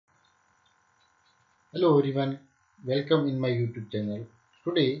Hello everyone, welcome in my YouTube channel.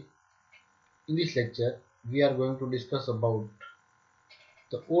 Today in this lecture we are going to discuss about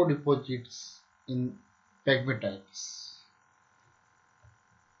the ore deposits in pegmatites.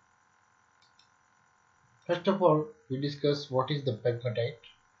 First of all, we discuss what is the pegmatite.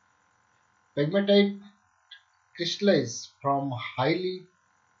 Pegmatite crystallize from highly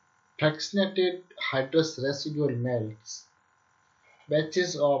fractionated hydrous residual melts,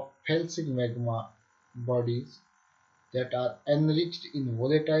 batches of felsic magma bodies that are enriched in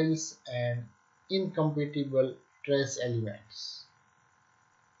volatiles and incompatible trace elements.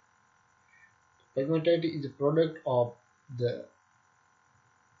 Pegmatite is a product of the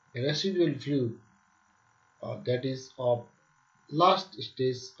residual fluid that is of last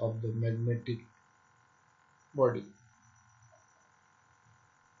stage of the magmatic body.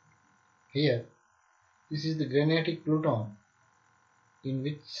 Here, this is the granitic pluton in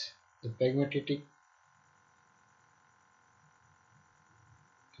which the pegmatitic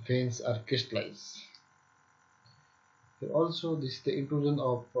veins are crystallized. Here also, this is the intrusion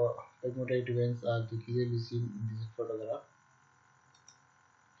of pegmatite veins are clearly seen in this photograph.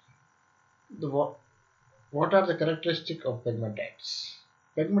 What are the characteristics of pegmatites?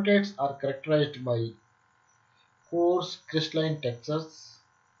 Pegmatites are characterized by coarse crystalline textures,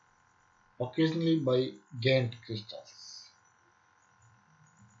 occasionally by gantt crystals,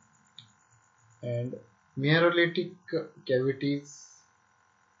 and mineralogic cavities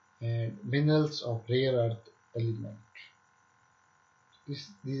and minerals of rare earth element.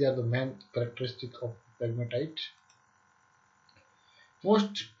 These are the main characteristics of pegmatite.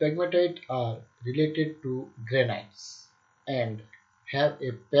 Most pegmatite are related to granites and have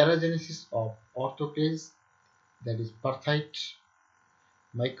a paragenesis of orthoclase, that is perthite,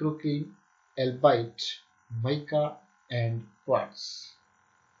 microcline, albite, mica, and quartz.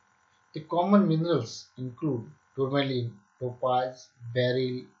 The common minerals include tourmaline, topaz,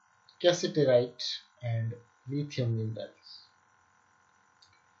 beryl, cassiterite, and lithium minerals.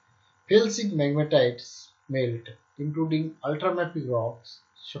 Felsic pegmatites melt, including ultramafic rocks,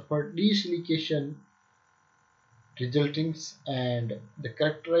 suffer desilication resulting and the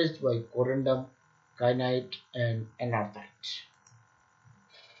characterized by corundum, kyanite, and anorthite.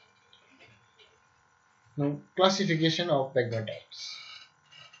 Now, classification of pegmatites.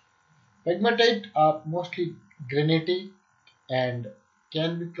 Pegmatites are mostly granitic and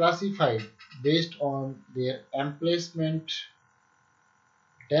can be classified based on their emplacement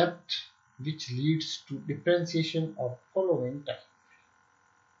depth, which leads to differentiation of following type.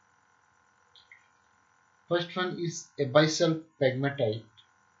 First one is abyssal pegmatite,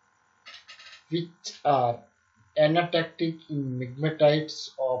 which are anatactic in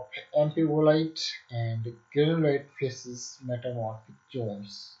pegmatites of amphibolite and granulate facies metamorphic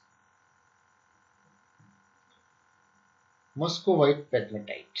zones. Muscovite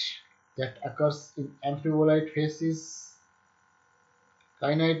pegmatite that occurs in amphibolite facies,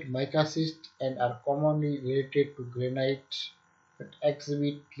 kyanite mica schist, and are commonly related to granite but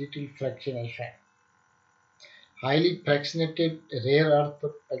exhibit little fractionation. Highly fractionated rare earth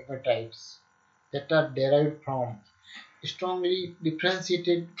pegmatites that are derived from strongly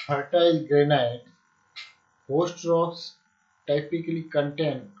differentiated fertile granite host rocks typically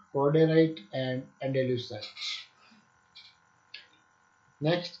contain corderite and andalusite.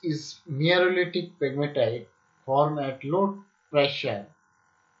 Next is mineralogic pegmatite formed at low pressure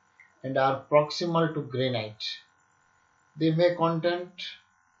and are proximal to granite. They may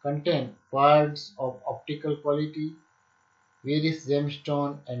contain quartz of optical quality, various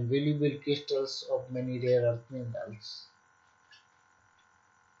gemstones, and valuable crystals of many rare earth minerals.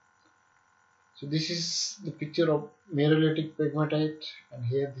 So this is the picture of mineralogic pegmatite, and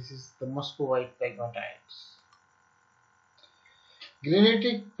here this is the muscovite pegmatites.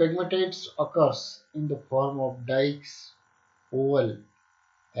 Granitic pegmatites occurs in the form of dikes, oval,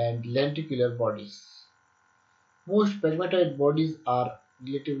 and lenticular bodies. Most pegmatite bodies are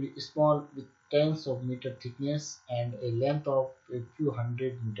relatively small with tens of meter thickness and a length of a few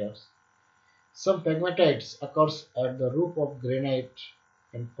hundred meters. Some pegmatites occurs at the root of granite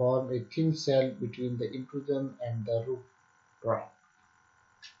and form a thin shell between the intrusion and the root rock.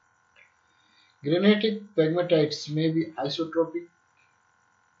 Granitic pegmatites may be isotropic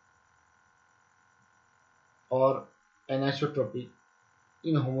or anisotropic,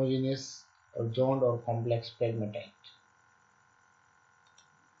 inhomogeneous, or zoned or complex pegmatite.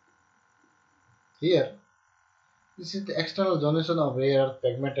 Here, this is the external zonation of rare earth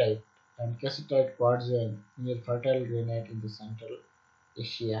pegmatite and cassiterite quartz vein near fertile granite in the Central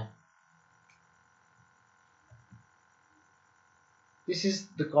Asia. This is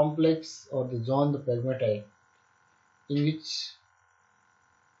the complex or the zone, the pegmatite, in which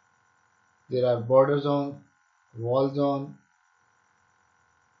there are border zone, wall zone,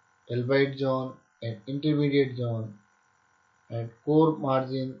 elevate zone, and intermediate zone, and core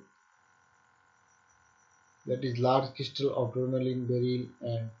margin, that is large crystal of tourmaline, beryl,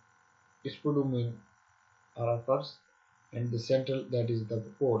 and spodumene are occurs, and the central, that is the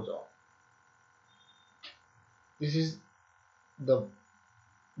core zone. This is the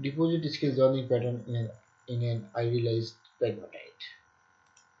deposit scale zoning pattern in an idealized pegmatite.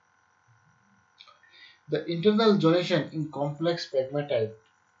 The internal zonation in complex pegmatite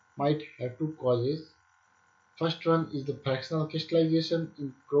might have two causes. First one is the fractional crystallization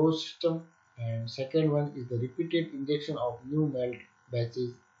in closed system, and second one is the repeated injection of new melt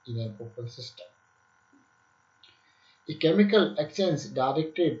batches in an open system. A chemical exchange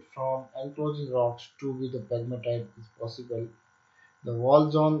directed from enclosing rocks to the pegmatite is possible. The wall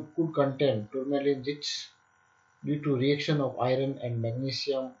zone could contain tourmaline rich due to reaction of iron and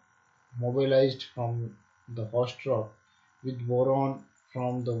magnesium mobilized from the host rock with boron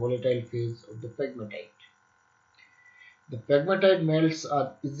from the volatile phase of the pegmatite. The pegmatite melts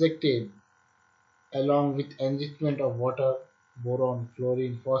are ejected along with enrichment of water, boron,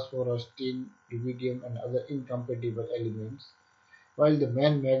 fluorine, phosphorus, tin, rubidium, and other incompatible elements, while the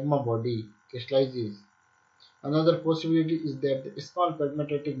main magma body crystallizes. Another possibility is that the small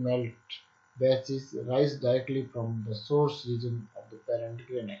pegmatitic melt batches rise directly from the source region of the parent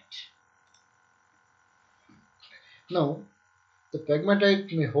granite. Now, the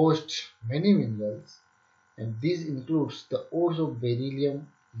pegmatite may host many minerals, and these includes the ores of beryllium,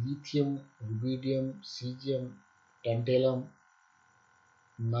 lithium, rubidium, cesium, tantalum,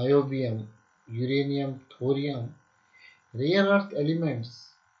 niobium, uranium, thorium, rare earth elements,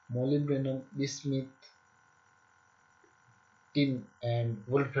 molybdenum, bismuth, tin, and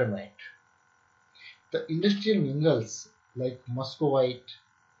wolframite. The industrial minerals like muscovite,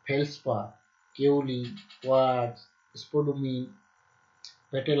 feldspar, kaolin, quartz, spodumene,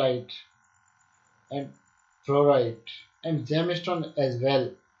 petalite, and fluorite, and gemstone as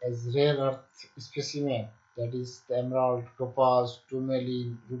well as rare earth specimen, that is the emerald, topaz,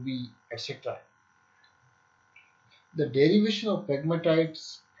 tourmaline, ruby, etc. The derivation of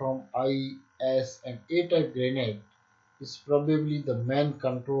pegmatites from I, S, and A-type granite is probably the main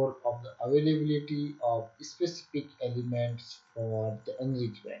control of the availability of specific elements for the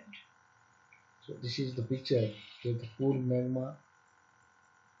enrichment. So this is the picture with the cool magma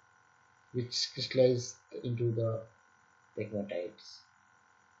which crystallized into the pegmatites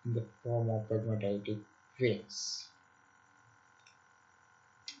in the form of pegmatitic veins.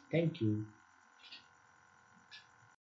 Thank you.